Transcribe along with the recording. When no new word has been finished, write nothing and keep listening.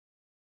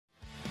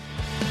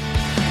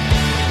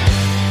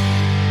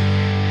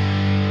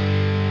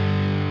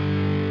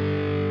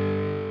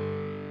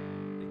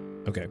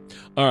Okay.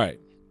 All right.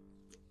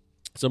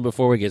 So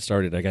before we get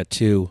started, I got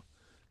two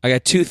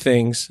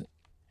things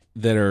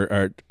that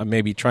are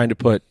maybe trying to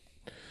put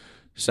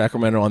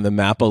Sacramento on the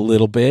map a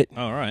little bit.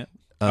 Oh, all right.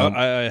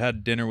 I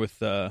had dinner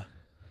with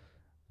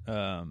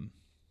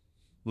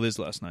Liz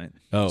last night.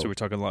 Oh. So we're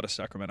talking a lot of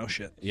Sacramento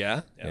shit.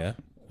 Yeah.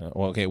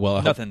 Well, okay. Well, I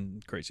hope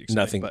Nothing crazy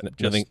exciting.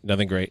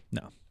 nothing great.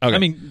 No. Okay. I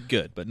mean,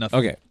 good, but nothing.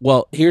 Okay.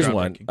 Well, here's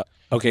one. groundbreaking.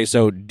 Okay.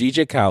 So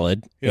DJ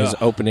Khaled is Yeah.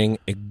 opening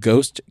a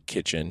ghost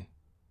kitchen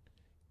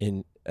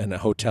in a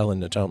hotel in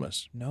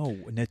Natomas. No,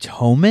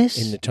 Natomas?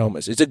 In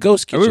Natomas, it's a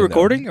ghost Are kitchen. we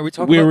recording? Are we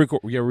talking We're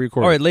about?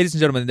 recording. All right, ladies and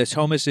gentlemen,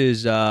 Natomas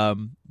is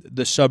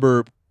the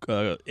suburb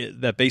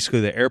that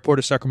basically the airport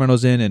of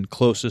Sacramento's in and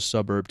closest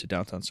suburb to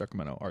downtown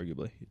Sacramento,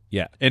 arguably.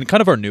 Yeah. And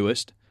kind of our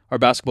newest. Our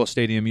basketball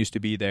stadium used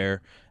to be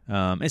there.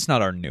 It's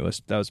not our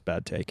newest. That was a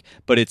bad take.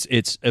 But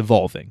it's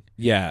evolving.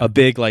 Yeah. A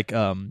big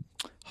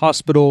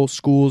hospital,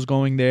 schools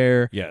going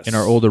there. Yes. In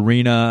our old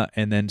arena,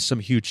 and then some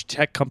huge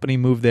tech company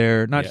moved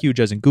there. Not huge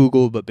as in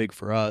Google, but big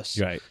for us.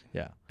 Right.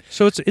 Yeah.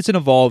 So it's an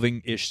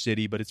evolving-ish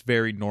city, but it's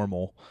very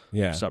normal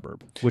Yeah.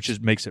 suburb, which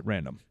makes it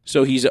random.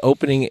 So he's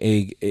opening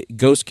a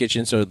ghost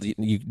kitchen, so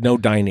no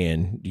dine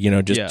in,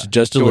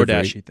 just delivery.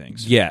 DoorDashy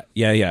things.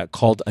 Yeah,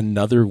 called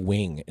Another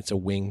Wing. It's a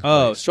wing.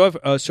 Oh,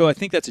 place. so I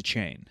think that's a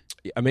chain.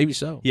 Maybe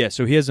so. Yeah,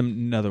 so he has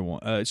another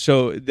one.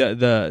 So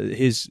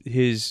his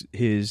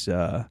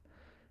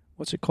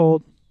what's it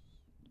called?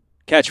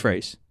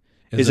 Catchphrase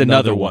is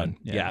another one.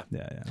 Yeah.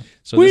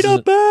 So We this the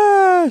is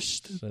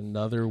best. It's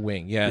Another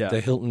Wing. Yeah, Yeah. the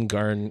Hilton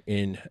Garden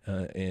in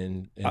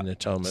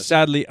Natomas.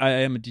 Sadly, I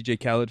am a DJ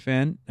Khaled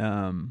fan.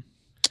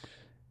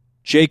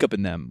 Jacob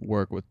and them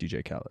work with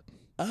DJ Khaled.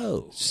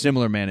 Oh.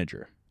 Similar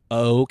manager.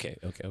 Oh, okay.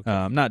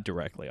 Not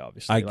directly,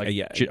 obviously.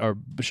 Yeah.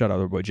 Shout out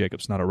our boy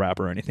Jacob's not a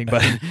rapper or anything,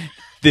 but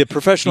the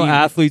professional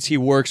athletes he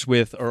works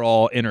with are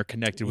all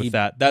interconnected with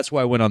that. That's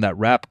why I went on that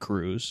rap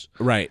cruise.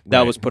 Right.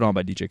 That was put on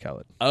by DJ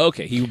Khaled.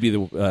 Okay. He would be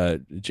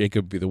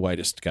Jacob would be the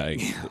whitest guy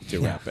to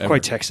rap ever.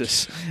 Quite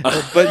Texas.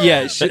 But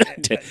yeah,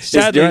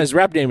 sadly, his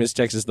rap name is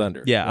Texas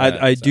Thunder. Yeah,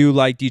 I do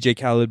like DJ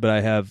Khaled, but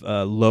I have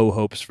low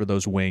hopes for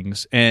those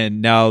wings.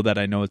 And now that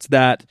I know it's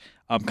that,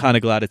 I'm kind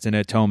of glad it's in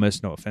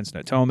Natomas. No offense,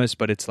 Natomas,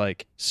 but it's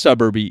like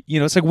suburby.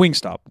 It's like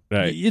Wingstop.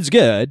 Right. It's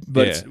good,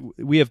 but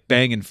we have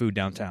banging food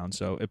downtown,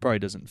 so it probably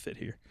doesn't fit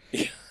here.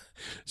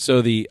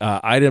 So the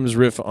items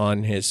riff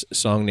on his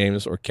song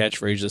names or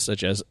catchphrases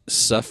such as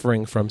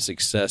 "Suffering from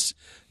Success,"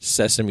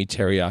 "Sesame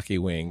Teriyaki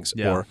Wings,"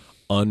 or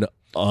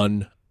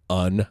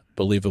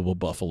 "Unbelievable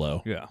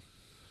Buffalo." Yeah,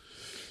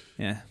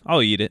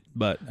 I'll eat it,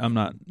 but I'm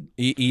not.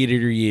 Eat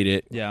it or eat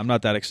it. Yeah, I'm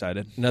not that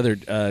excited. Another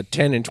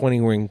 10 and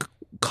 20 wing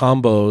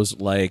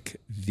combos like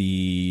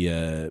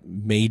the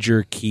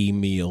major key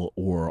meal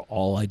or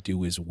all I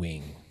do is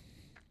wing.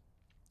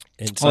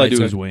 And All I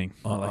do is wing.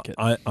 I like it.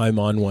 I'm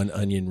on one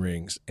onion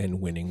rings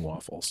and winning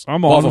waffles.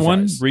 I'm Waffle on one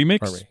fries. remix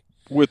Pardon me.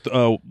 with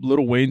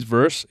Lil Wayne's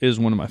verse is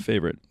one of my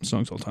favorite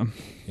songs all time.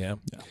 Yeah.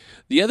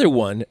 The other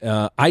one,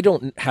 I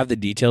don't have the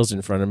details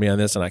in front of me on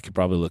this, and I could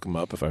probably look them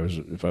up if I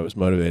was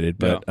motivated.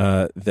 But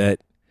that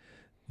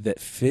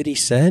 50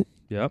 Cent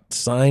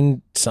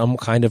signed some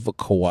kind of a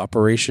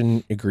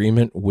cooperation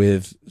agreement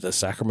with the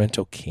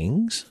Sacramento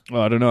Kings.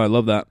 Oh, I don't know. I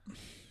love that.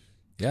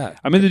 Yeah.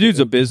 I mean, the dude's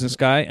a business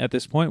guy at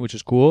this point, which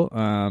is cool.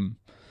 And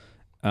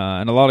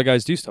a lot of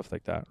guys do stuff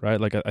like that, right?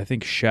 Like I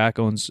think Shaq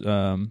owns.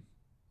 I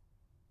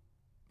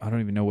don't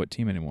even know what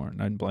team anymore.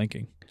 I'm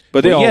blanking.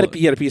 But he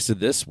had a piece of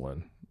this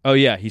one. Oh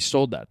yeah, he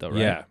sold that though, right?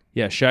 Yeah.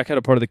 Yeah. Shaq had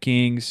a part of the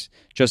Kings.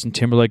 Justin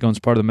Timberlake owns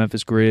part of the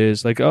Memphis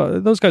Grizz. Like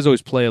those guys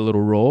always play a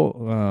little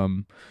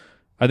role.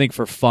 I think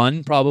for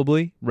fun,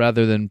 probably,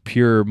 rather than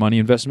pure money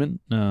investment.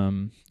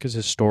 Because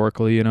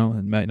historically, it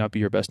might not be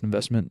your best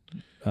investment.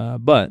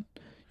 But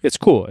it's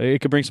cool.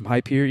 It could bring some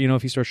hype here.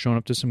 If he starts showing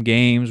up to some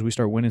games, we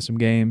start winning some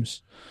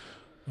games.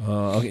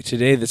 Okay,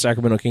 today the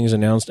Sacramento Kings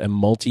announced a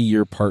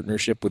multi-year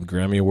partnership with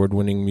Grammy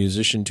Award-winning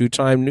musician,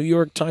 two-time New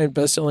York Times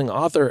bestselling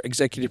author,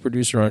 executive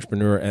producer,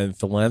 entrepreneur, and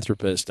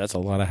philanthropist. That's a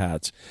lot of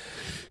hats.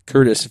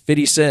 Curtis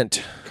 50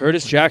 Cent.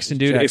 Curtis Jackson,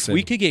 dude. If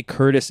we could get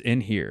Curtis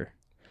in here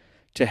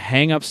to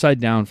hang upside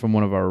down from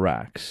one of our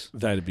racks.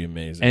 That'd be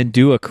amazing. And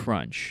do a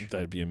crunch.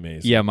 That'd be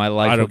amazing. Yeah, my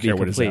life I don't would be care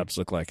what his complete. abs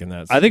look like in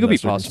that. I think it'd be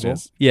possible.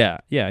 Yeah,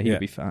 he could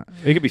be fat.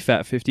 It could be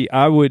fat 50.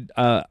 I would.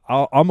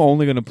 I'm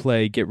only going to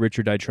play Get Rich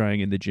or Die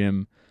Trying in the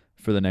gym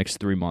for the next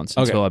 3 months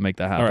until I make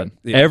that happen. Right.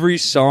 Yeah. Every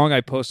song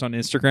I post on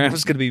Instagram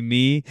is going to be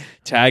me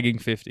tagging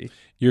 50.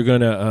 You're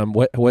gonna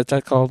what's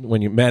that called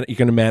when you're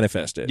gonna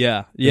manifest it?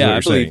 Yeah.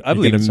 I believe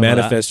You're gonna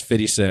manifest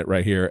 50 Cent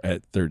right here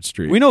at 3rd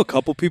Street. We know a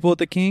couple people at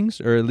the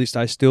Kings, or at least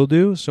I still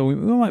do. So we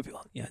might be.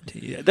 Yeah,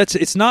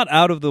 it's not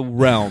out of the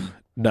realm.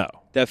 No,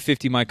 that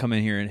 50 might come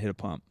in here and hit a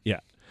pump. Yeah.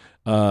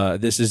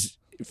 This is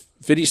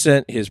 50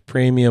 Cent, his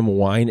premium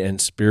wine and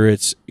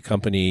spirits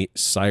company,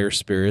 Sire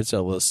Spirits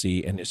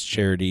LLC, and his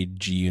charity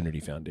G Unity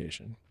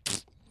Foundation.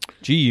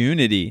 G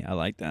Unity, I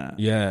like that.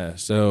 Yeah.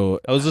 So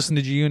I was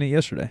listening to G Unit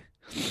yesterday.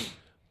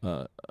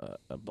 I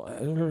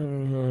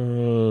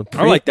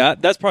like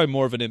that. That's probably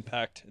more of an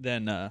impact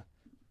than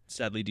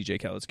Sadly, DJ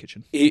Khaled's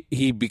kitchen.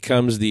 He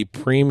becomes the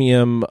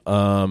premium,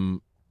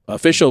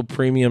 official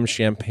premium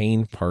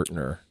champagne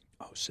partner.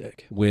 Oh,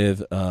 sick.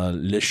 With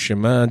Le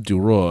Chemin du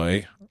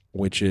Roi,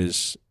 which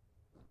is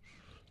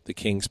the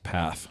King's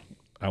Path.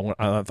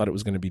 I thought it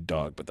was going to be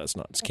dog, but that's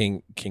not. It's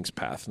King's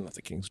Path, not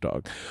the King's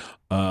Dog.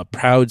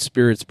 Proud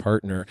Spirits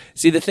partner.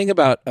 See, the thing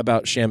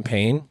about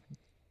champagne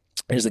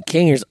is the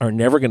Kingers are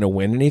never going to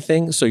win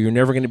anything, so you're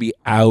never going to be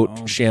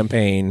out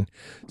champagne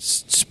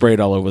sprayed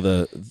all over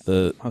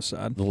the How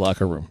sad. The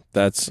locker room.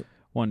 That's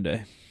one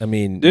day. I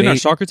mean, didn't our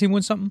soccer team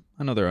win something?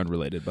 I know they're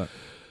unrelated, but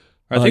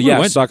I think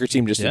yeah, soccer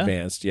team just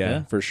advanced.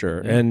 Yeah, for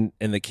sure. Yeah.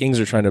 And the Kings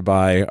are trying to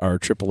buy our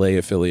AAA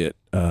affiliate,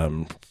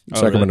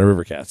 Sacramento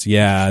River Cats.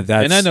 Yeah,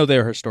 and I know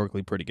they're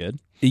historically pretty good.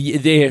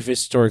 They have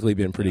historically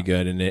been pretty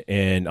good,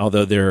 and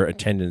although their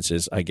attendance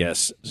is, I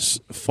guess,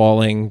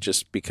 falling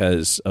just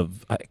because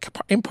of,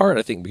 in part,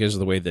 I think because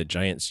of the way the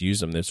Giants use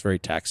them. It's very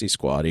taxi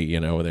squatty,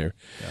 they're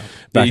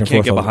back you and can't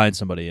forth get behind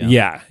somebody.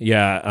 Yeah.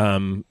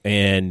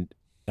 And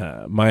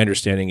my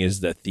understanding is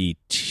that the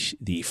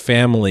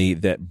family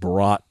that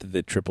brought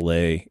the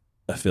AAA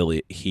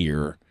affiliate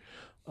here,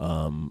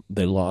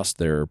 they lost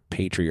their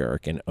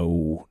patriarch in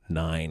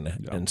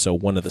 2009, and so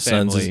one of the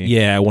sons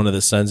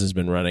has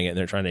been running it, and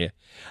I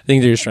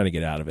think they're just trying to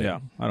get out of it. Yeah,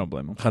 I don't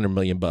blame them. $100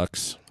 million. I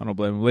don't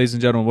blame them. Ladies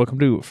and gentlemen, welcome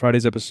to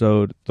Friday's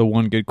episode, The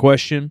One Good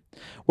Question,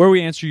 where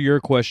we answer your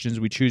questions.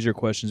 We choose your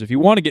questions. If you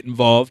want to get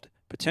involved,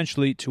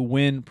 potentially to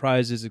win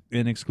prizes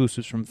and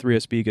exclusives from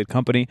 3SB Good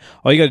Company,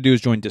 all you got to do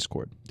is join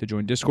Discord. To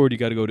join Discord, you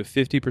got to go to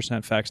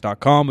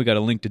 50percentfacts.com. We got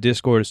a link to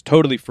Discord. It's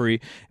totally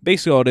free.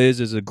 Basically, all it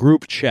is a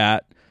group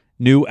chat,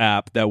 new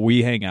app that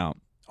we hang out.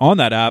 On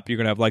that app, you're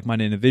going to have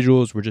like-minded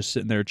individuals. We're just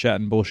sitting there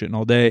chatting, bullshitting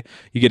all day.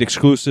 You get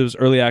exclusives,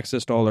 early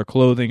access to all our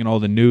clothing and all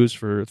the news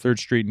for 3rd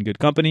Street and Good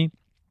Company.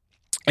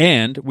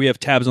 And we have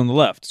tabs on the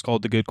left. It's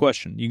called The Good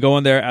Question. You go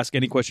in there, ask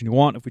any question you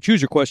want. If we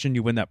choose your question,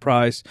 you win that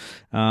prize.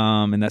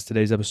 And that's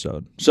today's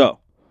episode. So,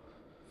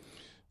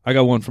 I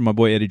got one from my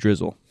boy Eddie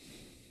Drizzle.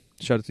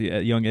 Shout out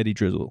to young Eddie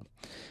Drizzle.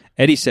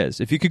 Eddie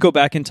says, if you could go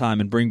back in time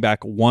and bring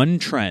back one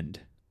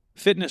trend,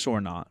 fitness or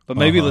not, but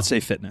maybe let's say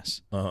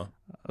fitness.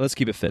 Let's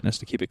keep it fitness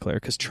to keep it clear,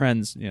 because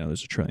trends,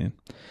 there's a trillion.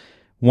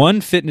 One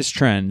fitness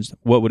trend,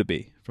 what would it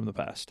be from the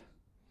past?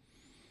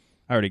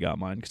 I already got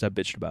mine because I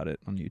bitched about it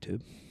on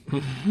YouTube.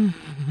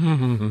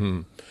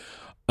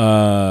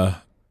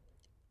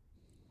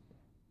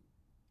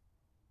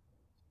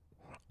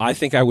 I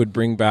think I would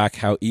bring back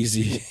how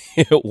easy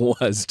it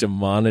was to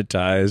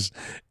monetize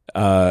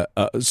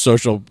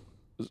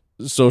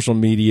social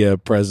media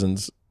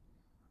presence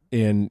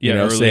in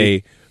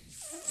say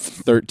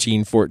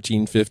 13,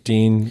 14,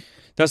 15.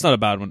 That's not a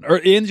bad one.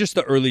 In just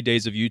the early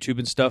days of YouTube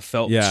and stuff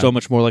felt so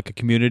much more like a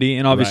community,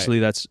 and obviously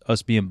that's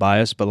us being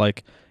biased, but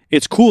like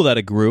it's cool that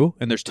it grew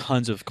and there's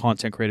tons of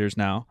content creators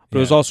now, but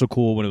it was also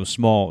cool when it was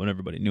small and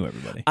everybody knew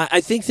everybody.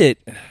 I think that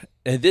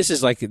this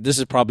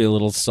is probably a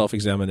little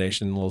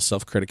self-examination, a little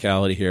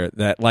self-criticality here,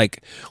 that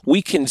like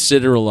we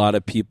consider a lot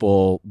of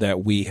people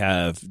that we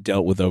have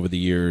dealt with over the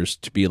years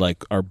to be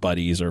like our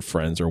buddies or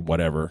friends or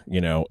whatever,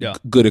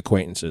 good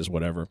acquaintances,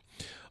 whatever.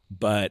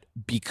 But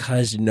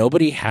because not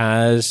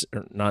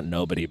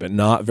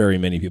very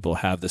many people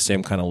have the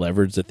same kind of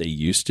leverage that they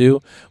used to,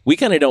 we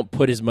kind of don't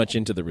put as much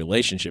into the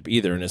relationship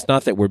either. And it's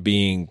not that we're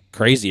being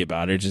crazy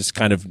about it. It's just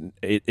kind of,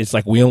 it's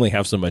like we only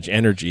have so much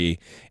energy,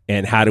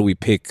 and how do we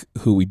pick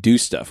who we do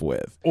stuff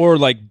with? Or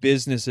like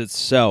business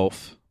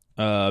itself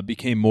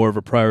became more of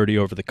a priority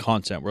over the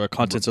content, where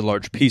content's a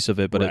large piece of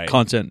it, but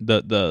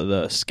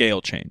the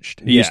scale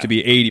changed. It used to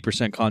be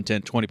 80%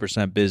 content,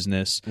 20%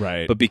 business.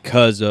 Right. But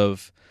because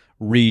of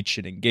reach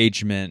and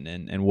engagement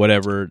and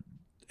whatever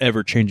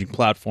ever-changing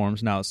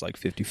platforms, now it's like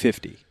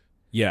 50-50.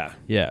 Yeah.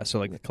 So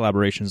like the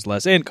collaboration's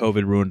less, and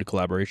COVID ruined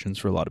collaborations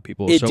for a lot of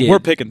people. It did. We're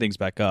picking things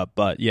back up,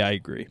 but yeah, I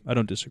agree. I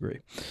don't disagree.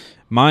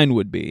 Mine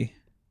would be,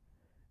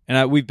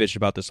 and we've bitched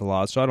about this a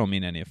lot, so I don't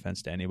mean any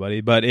offense to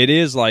anybody, but it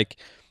is like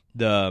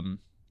I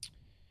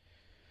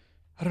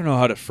don't know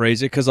how to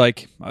phrase it, because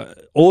like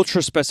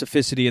ultra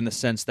specificity in the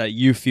sense that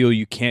you feel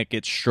you can't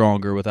get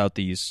stronger without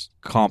these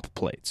comp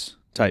plates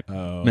type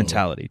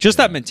mentality. Just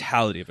that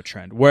mentality of a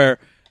trend where,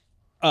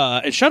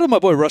 and shout out to my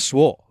boy Russ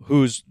Swoll,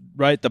 who's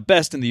the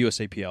best in the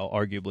USAPL,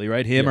 arguably,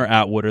 right? Him or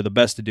Atwood are the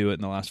best to do it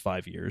in the last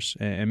 5 years,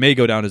 and may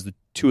go down as the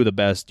two of the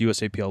best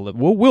USAPL,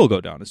 will go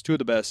down as two of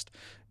the best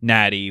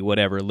natty,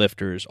 whatever,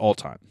 lifters all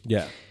time.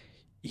 Yeah.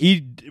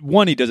 He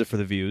does it for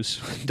the views.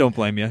 Don't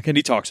blame you. And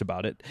he talks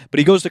about it. But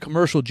he goes to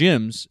commercial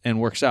gyms and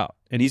works out.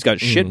 And he's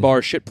got shit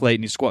bar, shit plate,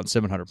 and he's squatting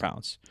 700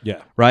 pounds.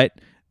 Yeah. Right?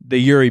 The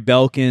Yuri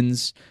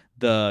Belkins,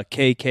 the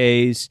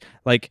KKs.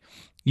 Like,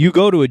 you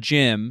go to a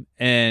gym,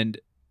 and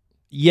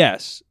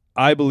yes,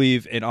 I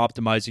believe in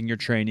optimizing your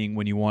training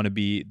when you want to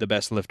be the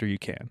best lifter you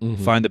can.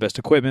 Find the best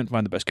equipment,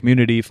 find the best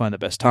community, find the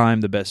best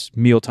time, the best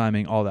meal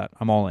timing, all that.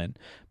 I'm all in.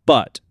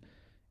 But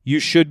you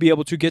should be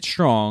able to get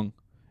strong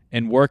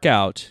and work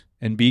out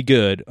and be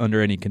good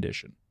under any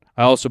condition.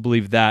 I also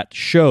believe that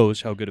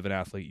shows how good of an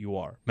athlete you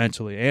are,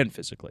 mentally and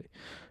physically.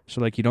 So,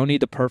 like, you don't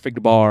need the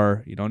perfect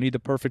bar. You don't need the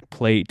perfect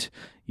plate.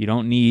 You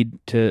don't need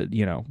to,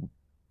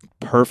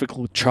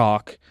 perfect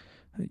chalk.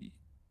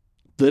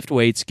 Lift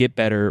weights, get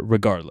better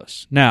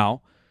regardless.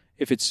 Now,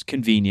 if it's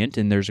convenient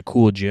and there's a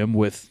cool gym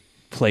with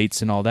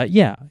plates and all that,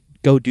 yeah,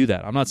 go do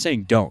that. I'm not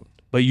saying don't,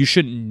 but you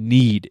shouldn't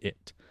need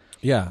it.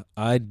 Yeah,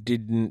 I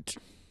didn't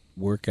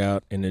work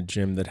out in a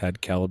gym that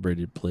had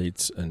calibrated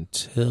plates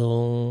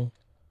until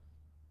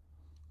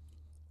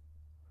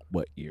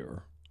what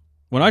year?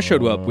 When I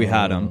showed up, we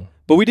had them,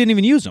 but we didn't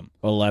even use them.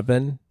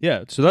 11?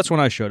 Yeah, so that's when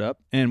I showed up,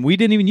 and we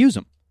didn't even use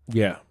them.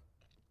 Yeah.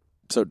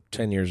 So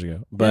 10 years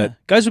ago. But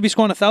guys would be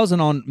scoring 1,000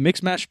 on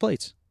mixed match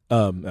plates.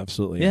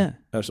 Absolutely. Yeah.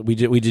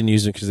 Absolutely. We didn't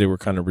use them because they were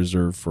kind of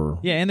reserved for.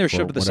 Yeah, and they're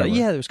shoved to the side.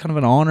 Yeah, it was kind of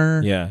an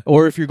honor. Yeah.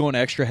 Or if you're going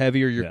extra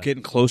heavy or you're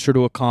getting closer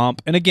to a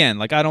comp. And again,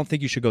 like, I don't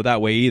think you should go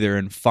that way either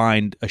and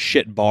find a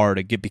shit bar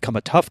to become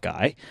a tough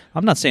guy.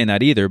 I'm not saying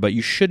that either, but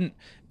you shouldn't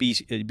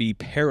be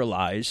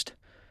paralyzed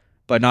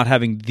by not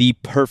having the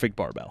perfect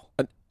barbell.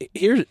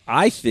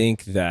 I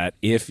think that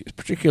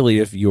particularly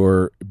if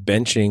you're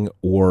benching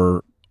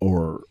or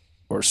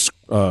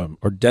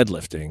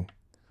deadlifting,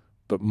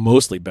 but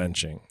mostly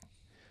benching,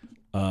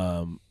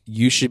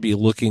 you should be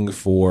looking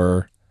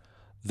for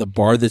the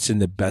bar that's in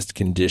the best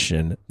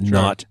condition,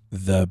 not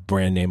the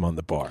brand name on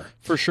the bar.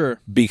 For sure.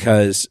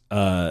 Because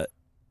a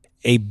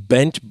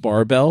bent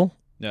barbell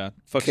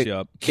fucks you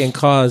up. Can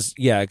cause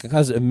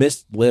a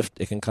missed lift.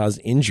 It can cause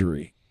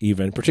injury,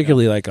 even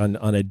particularly like on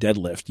a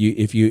deadlift.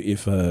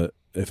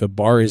 If a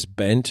bar is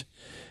bent,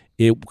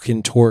 it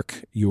can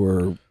torque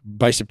your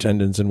bicep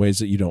tendons in ways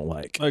that you don't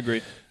like. I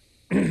agree.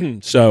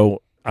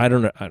 So I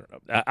don't know.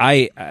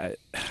 I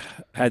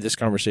had this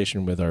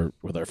conversation with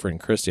our friend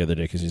Chris the other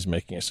day because he's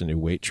making us a new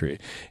weight tree, and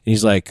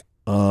he's like,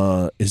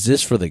 "Is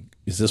this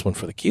one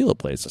for the kilo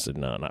plates?" I said,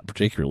 "No, not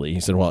particularly." He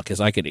said, "Well, because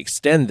I could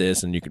extend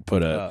this, and you could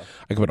put I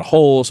could put a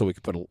hole, so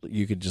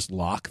you could just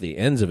lock the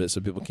ends of it,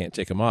 so people can't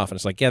take them off." And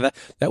it's like, yeah,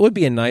 that would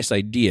be a nice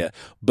idea,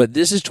 but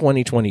this is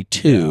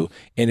 2022,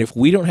 and if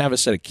we don't have a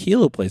set of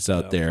kilo plates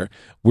out there,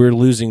 we're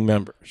losing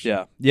members.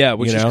 Yeah,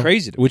 which is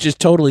crazy to me. Which is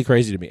totally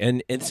crazy to me.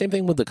 And same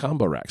thing with the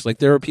combo racks. Like,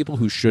 there are people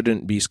who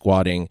shouldn't be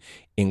squatting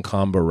in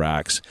combo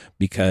racks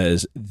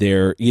because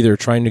they're either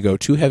trying to go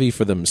too heavy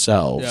for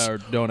themselves, or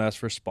don't ask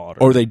for a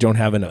spotter, or they don't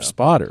have enough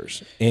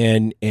spotters.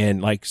 And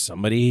like,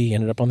 somebody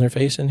ended up on their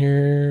face in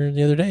here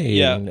the other day.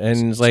 Yeah, and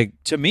it's like,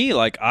 to me,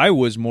 like, I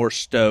was more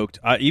stoked.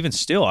 Even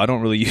still, I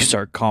don't really use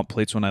our comp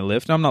plates when I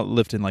lift. I'm not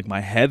lifting like my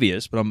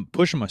heaviest, but I'm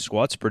pushing my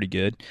squats pretty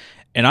good.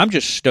 And I'm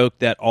just stoked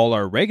that all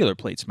our regular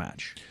plates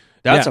match.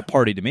 That's a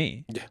party to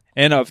me. Yeah.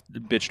 And I've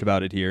bitched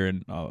about it here,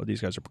 and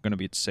these guys are going to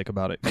be sick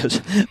about it.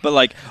 But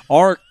like,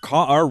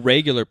 our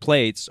regular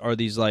plates are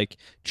these like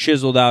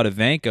chiseled out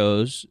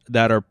Evancos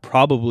that are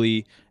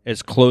probably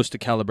as close to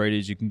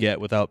calibrated as you can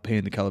get without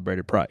paying the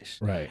calibrated price.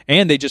 Right.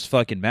 And they just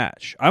fucking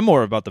match. I'm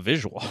more about the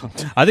visual.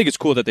 I think it's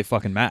cool that they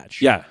fucking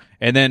match. Yeah.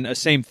 And then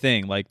same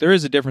thing. Like, there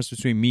is a difference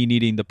between me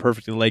needing the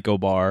perfect Eleiko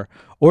bar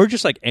or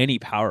just like any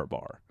power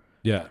bar.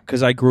 Yeah,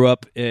 because I grew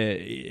up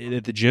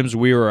at the gyms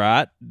we were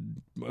at,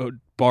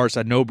 bars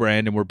had no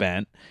brand and were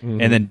bent,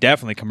 and then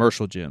definitely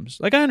commercial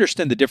gyms. Like, I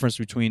understand the difference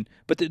between,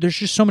 but there's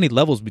just so many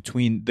levels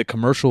between the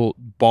commercial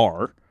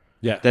bar,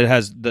 that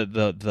has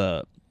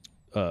the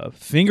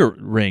finger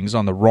rings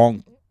on the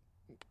wrong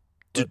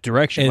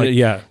direction. And,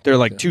 like, they're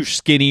like too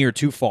skinny or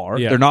too far.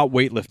 Yeah. They're not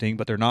weightlifting,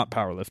 but they're not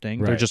powerlifting.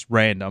 Right. They're just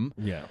random.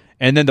 Yeah.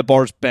 And then the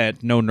bar's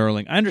bent, no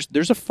knurling. I understand.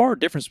 There's a far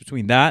difference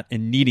between that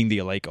and needing the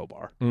Eleiko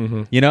bar.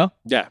 Mm-hmm. You know?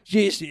 Yeah.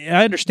 Jeez,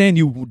 I understand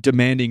you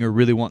demanding or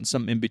really wanting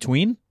something in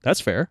between.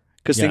 That's fair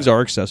because things are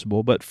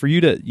accessible. But for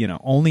you to,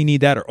 only need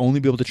that or only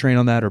be able to train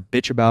on that or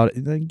bitch about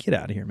it, then get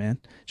out of here, man.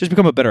 Just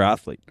become a better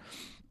athlete.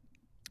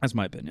 That's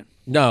my opinion.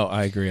 No,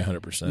 I agree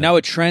 100%. Now,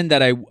 a trend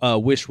that I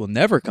wish will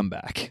never come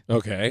back.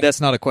 Okay.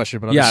 That's not a question,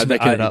 but I'm just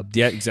making it up.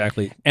 Yeah,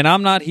 exactly. And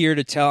I'm not here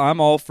to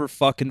I'm all for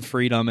fucking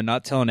freedom and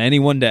not telling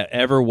anyone to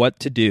ever what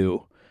to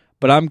do,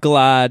 but I'm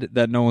glad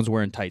that no one's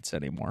wearing tights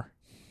anymore.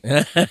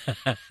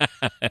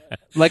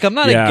 Like, I'm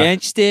not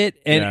against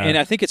it, and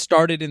I think it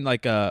started in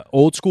like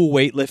old school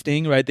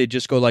weightlifting, right? They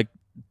just go like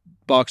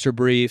boxer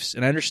briefs,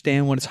 and I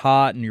understand when it's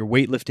hot and you're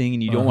weightlifting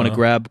and you don't want to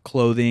grab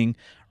clothing.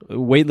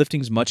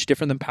 Weightlifting is much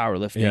different than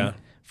powerlifting,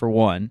 for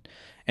one.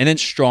 And then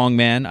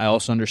strongman, I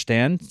also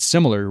understand.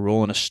 Similar,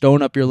 rolling a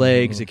stone up your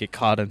legs, it get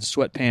caught in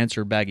sweatpants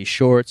or baggy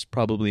shorts,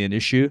 probably an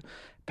issue.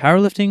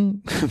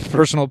 Powerlifting,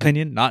 personal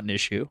opinion, not an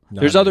issue.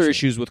 There's other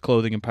issues with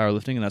clothing and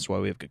powerlifting, and that's why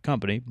we have good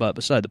company, but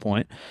beside the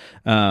point.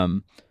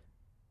 And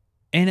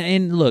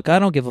look, I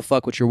don't give a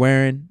fuck what you're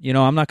wearing.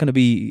 I'm not going to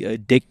be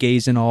dick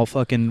gazing all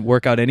fucking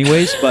workout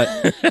anyways,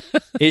 but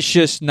it's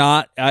just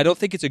not, I don't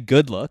think it's a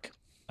good look.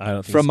 I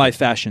don't think from my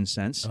fashion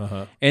sense.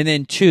 And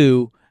then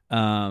two,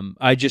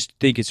 I just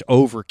think it's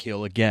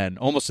overkill again,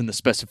 almost in the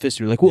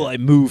specificity. Like, well, I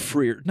move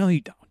freer. No,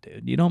 you don't.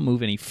 dude. You don't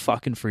move any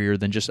fucking freer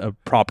than just a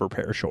proper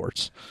pair of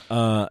shorts.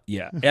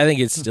 Yeah. I think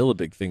it's still a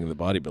big thing in the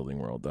bodybuilding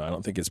world, though. I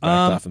don't think it's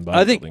backed off in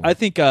bodybuilding. I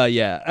think,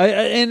 yeah.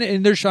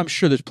 And I'm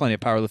sure there's plenty of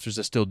powerlifters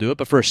that still do it,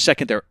 but for a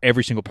second there,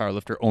 every single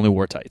powerlifter only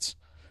wore tights.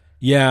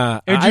 Yeah.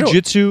 And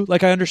jiu-jitsu,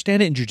 like, I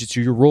understand it. In jiu-jitsu,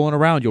 you're rolling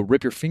around. You'll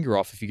rip your finger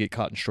off if you get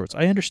caught in shorts.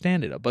 I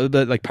understand it. But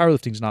like,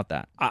 powerlifting's not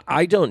that.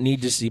 I don't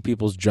need to see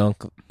people's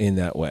junk in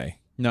that way.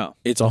 No.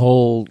 It's a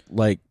whole,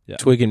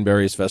 twig and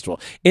berries festival.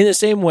 In the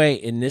same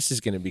way, and this is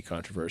going to be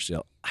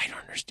controversial, I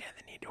don't understand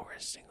the need to wear a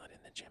singlet in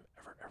the gym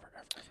ever.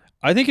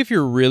 I think if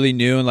you're really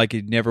new and, like,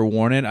 you've never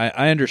worn it,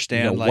 I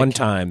understand. One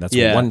time. That's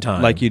one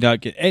time. Like, you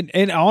not get...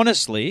 And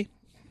honestly...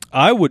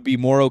 I would be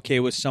more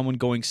okay with someone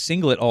going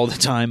singlet all the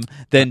time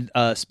than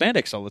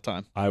spandex all the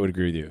time. I would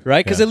agree with you.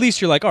 Right? Because at least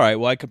you're like, all right,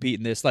 well, I compete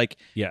in this. Like,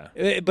 yeah.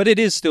 But it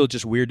is still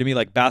just weird to me.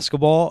 Like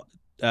basketball,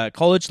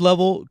 college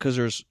level, because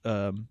there's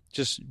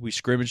we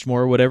scrimmaged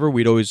more or whatever.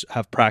 We'd always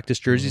have practice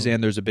jerseys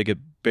and there's a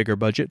bigger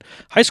budget.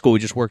 High school, we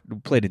just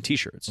played in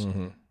T-shirts.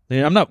 Mm-hmm.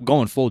 I'm not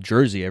going full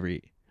jersey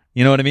every...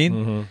 You know what I mean?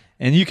 Mm-hmm.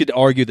 And you could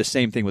argue the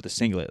same thing with a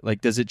singlet.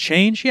 Like, does it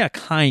change? Yeah,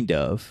 kind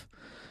of.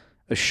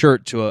 A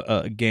shirt to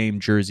a game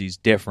jersey's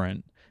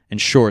different, and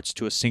shorts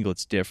to a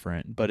singlet's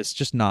different, but it's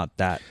just not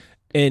that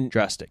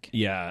drastic.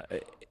 Yeah,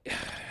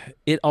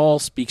 it all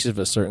speaks of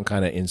a certain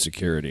kind of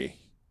insecurity.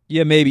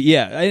 Yeah, maybe.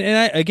 Yeah,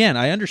 and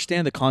I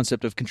understand the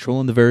concept of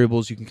controlling the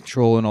variables you can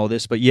control and all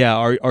this, but yeah,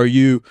 are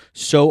you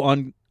so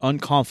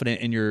unconfident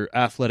in your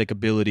athletic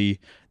ability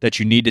that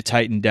you need to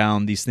tighten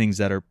down these things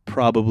that are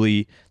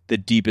probably the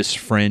deepest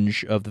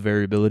fringe of the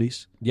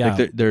variabilities? Yeah,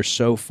 like they're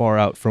so far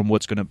out from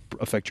what's going to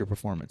affect your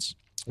performance.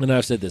 And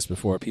I've said this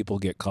before, people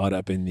get caught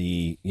up in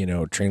the,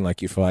 train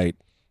like you fight,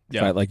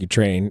 fight like you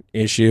train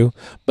issue.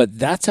 But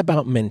that's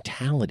about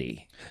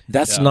mentality.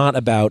 That's not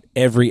about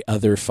every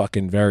other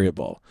fucking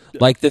variable.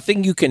 Like, the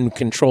thing you can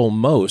control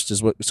most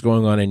is what's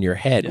going on in your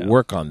head. Yeah.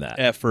 Work on that.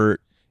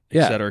 Effort,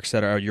 et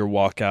cetera, your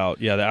walkout.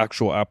 Yeah, the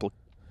actual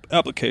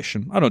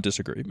application. I don't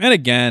disagree. And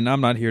again, I'm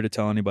not here to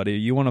tell anybody,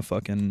 you want to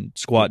fucking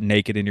squat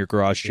naked in your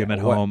garage gym at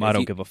home. I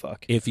don't give a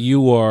fuck. If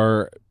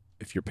you're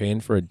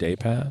paying for a day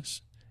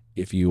pass,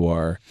 if you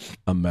are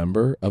a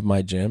member of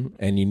my gym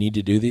and you need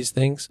to do these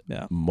things,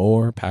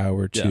 more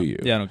power to you.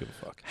 Yeah, I don't give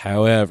a fuck.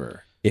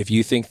 However, if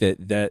you think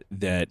that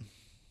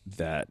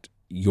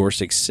your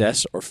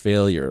success or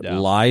failure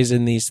lies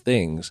in these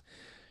things,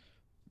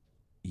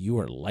 you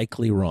are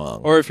likely wrong.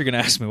 Or if you're going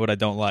to ask me what I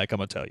don't like, I'm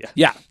going to tell you.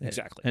 Yeah,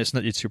 exactly.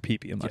 And it's your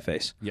pee-pee in my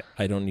face. Yeah,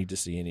 I don't need to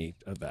see any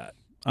of that.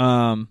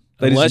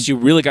 Unless you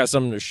really got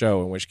something to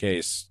show, in which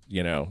case,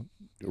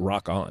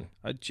 rock on.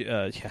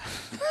 Do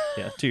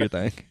your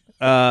thing.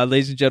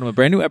 Ladies and gentlemen,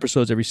 brand new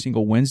episodes every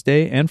single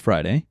Wednesday and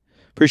Friday.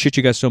 Appreciate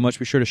you guys so much.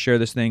 Be sure to share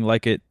this thing,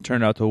 like it,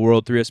 turn it out to the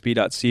world,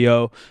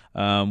 3sp.co.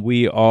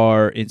 We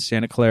are in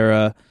Santa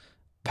Clara,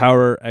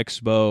 Power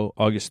Expo,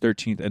 August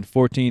 13th and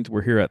 14th.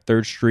 We're here at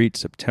 3rd Street,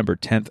 September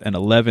 10th and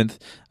 11th.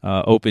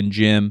 Open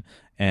gym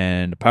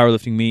and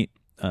powerlifting meet.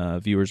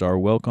 Viewers are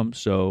welcome,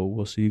 so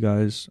we'll see you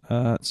guys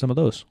at some of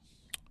those.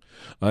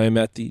 I am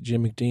at the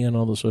Jim McD on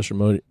all the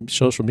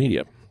social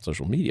media.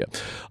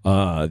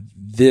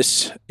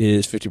 This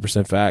is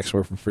 50% Facts,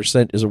 where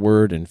percent is a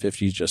word and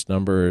 50 is just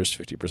numbers.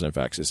 50%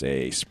 Facts is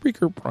a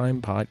Spreaker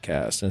Prime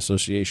podcast in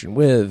association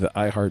with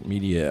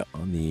iHeartMedia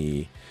on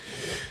the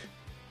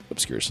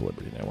Obscure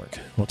Celebrity Network.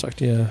 We'll talk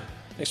to you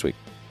next week.